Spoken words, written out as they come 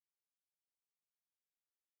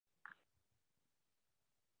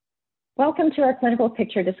Welcome to our clinical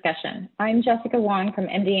picture discussion. I'm Jessica Wong from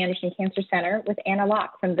MD Anderson Cancer Center with Anna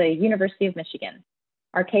Locke from the University of Michigan.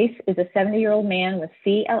 Our case is a 70-year-old man with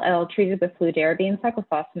CLL treated with fludarabine,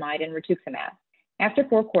 cyclophosphamide, and rituximab. After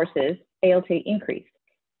 4 courses, ALT increased.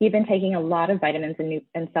 He had been taking a lot of vitamins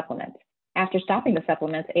and supplements. After stopping the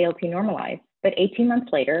supplements, ALT normalized, but 18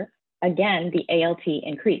 months later, again, the ALT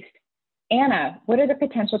increased. Anna, what are the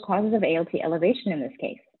potential causes of ALT elevation in this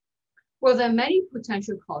case? Well, there are many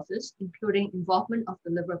potential causes, including involvement of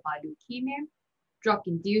the liver by leukemia,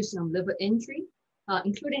 drug-induced liver injury,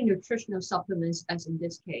 including nutritional supplements, as in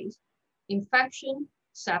this case, infection,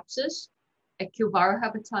 sepsis, acute viral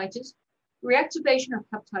hepatitis. Reactivation of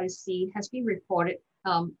hepatitis C has been reported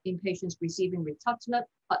in patients receiving rituximab,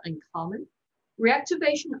 but uncommon.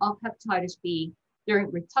 Reactivation of hepatitis B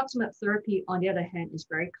during rituximab therapy, on the other hand, is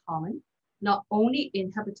very common, not only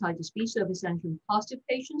in hepatitis B surface antigen positive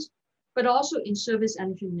patients, but also in surface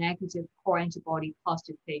antigen negative core antibody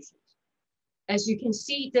positive patients. As you can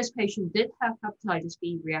see, this patient did have hepatitis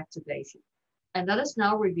B reactivation. And let us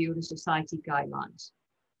now review the society guidelines.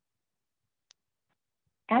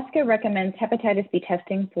 ASCO recommends hepatitis B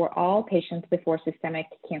testing for all patients before systemic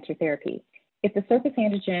cancer therapy. If the surface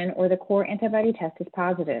antigen or the core antibody test is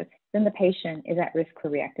positive, then the patient is at risk for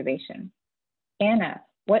reactivation. Anna,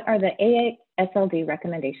 what are the AASLD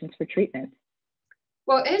recommendations for treatment?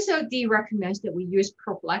 Well, AASLD recommends that we use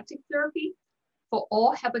prophylactic therapy for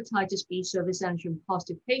all hepatitis B surface antigen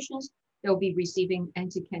positive patients that will be receiving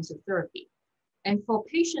anti-cancer therapy. And for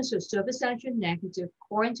patients with surface antigen negative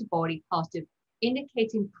core antibody positive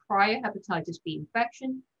indicating prior hepatitis B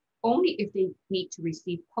infection, only if they need to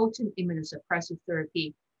receive potent immunosuppressive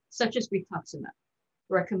therapy, such as rituximab.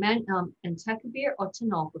 Recommend entecavir or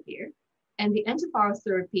tenofovir, and the antiviral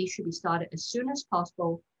therapy should be started as soon as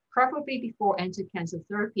possible, preferably before anti-cancer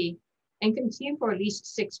therapy, and continue for at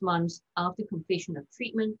least 6 months after completion of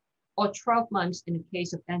treatment, or 12 months in the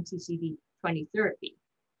case of anti-CD20 therapy.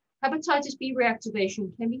 Hepatitis B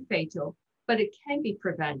reactivation can be fatal, but it can be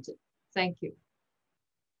prevented. Thank you.